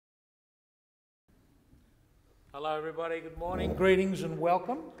Hello everybody, good morning, greetings and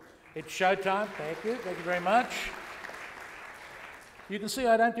welcome. It's showtime, thank you very much. You can see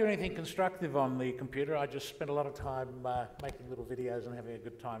I don't do anything constructive on the computer, I just spend a lot of time making little videos and having a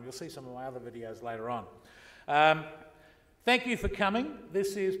good time. You'll see some of my other videos later on. Thank you for coming.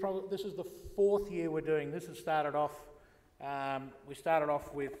 This is the fourth year we're doing this. It started off, we started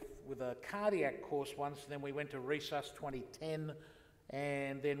off with a cardiac course once, then we went to Resus 2010,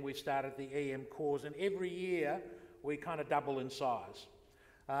 and then we started the EMCOREs, and every year we kind of double in size.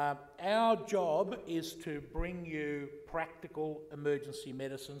 Our job is to bring you practical emergency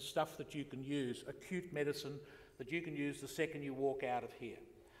medicine, stuff that you can use, acute medicine that you can use the second you walk out of here.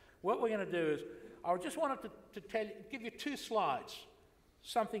 What we're going to do is, I just wanted to give you 2 slides,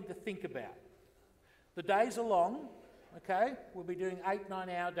 something to think about. The days are long, okay? We'll be doing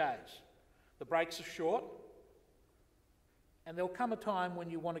 8-9 hour days. The breaks are short. And there'll come a time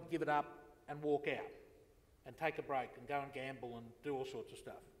when you want to give it up and walk out and take a break and go and gamble and do all sorts of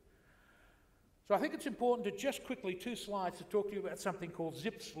stuff. So I think it's important to just quickly, 2 slides, to talk to you about something called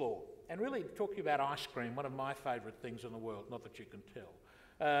Zipf's Law, and really talk to you about ice cream, one of my favourite things in the world, not that you can tell.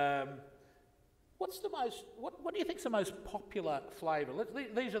 What do you think is the most popular flavour?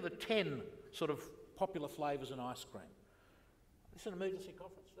 These are the 10 sort of popular flavours in ice cream. This is an emergency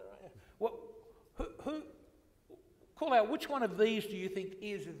conference, is that right? Yeah. Who call out, which one of these do you think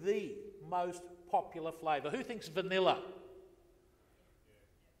is the most popular flavour? Who thinks vanilla?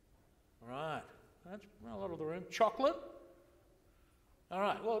 Right, that's a lot of the room. Chocolate? All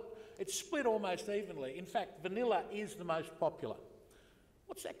right, well, it's split almost evenly. In fact, vanilla is the most popular.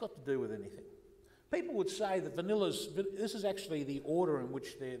 What's that got to do with anything? People would say that this is actually the order in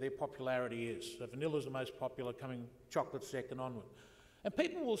which their popularity is. So vanilla's the most popular, coming chocolate second onward. And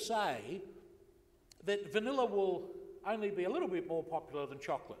people will say that vanilla will only be a little bit more popular than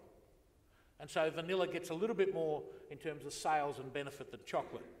chocolate. And so vanilla gets a little bit more in terms of sales and benefit than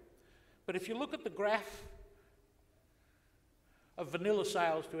chocolate. But if you look at the graph of vanilla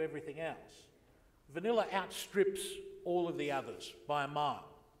sales to everything else, vanilla outstrips all of the others by a mile.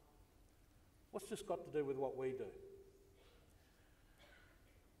 What's this got to do with what we do?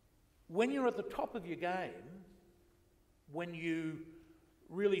 When you're at the top of your game, when you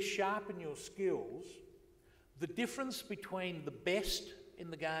really sharpen your skills, the difference between the best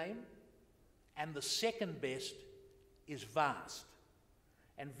in the game and the second best is vast.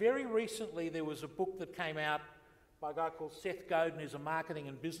 And very recently there was a book that came out by a guy called Seth Godin, who's a marketing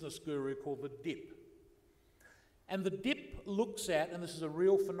and business guru, called The Dip. And the dip looks at, and this is a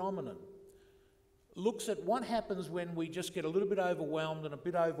real phenomenon, looks at what happens when we just get a little bit overwhelmed and a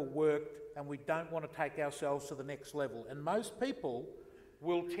bit overworked and we don't want to take ourselves to the next level. And most people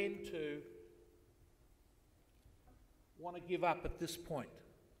will tend to want to give up at this point.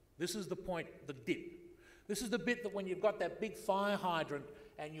 This is the point, the dip. This is the bit that when you've got that big fire hydrant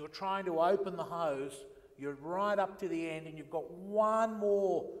and you're trying to open the hose, you're right up to the end and you've got one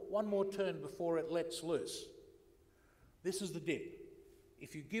more turn before it lets loose. This is the dip.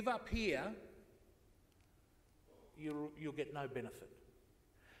 If you give up here, you'll get no benefit.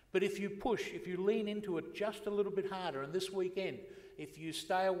 But if you push, if you lean into it just a little bit harder, and this weekend, if you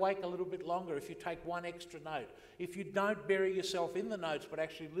stay awake a little bit longer, if you take one extra note, if you don't bury yourself in the notes but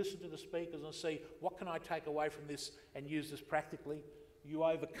actually listen to the speakers and see what can I take away from this and use this practically, you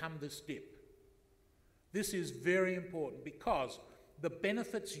overcome this dip. This is very important because the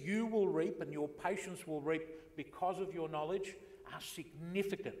benefits you will reap and your patients will reap because of your knowledge are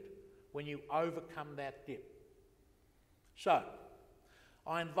significant when you overcome that dip. So,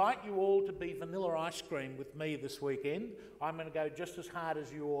 I invite you all to be vanilla ice cream with me this weekend. I'm going to go just as hard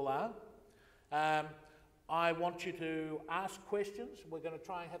as you all are. I want you to ask questions. We're going to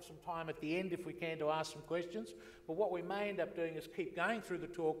try and have some time at the end, if we can, to ask some questions. But what we may end up doing is keep going through the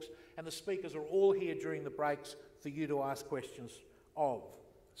talks, and the speakers are all here during the breaks for you to ask questions of.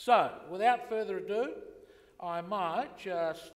 So, without further ado, I might just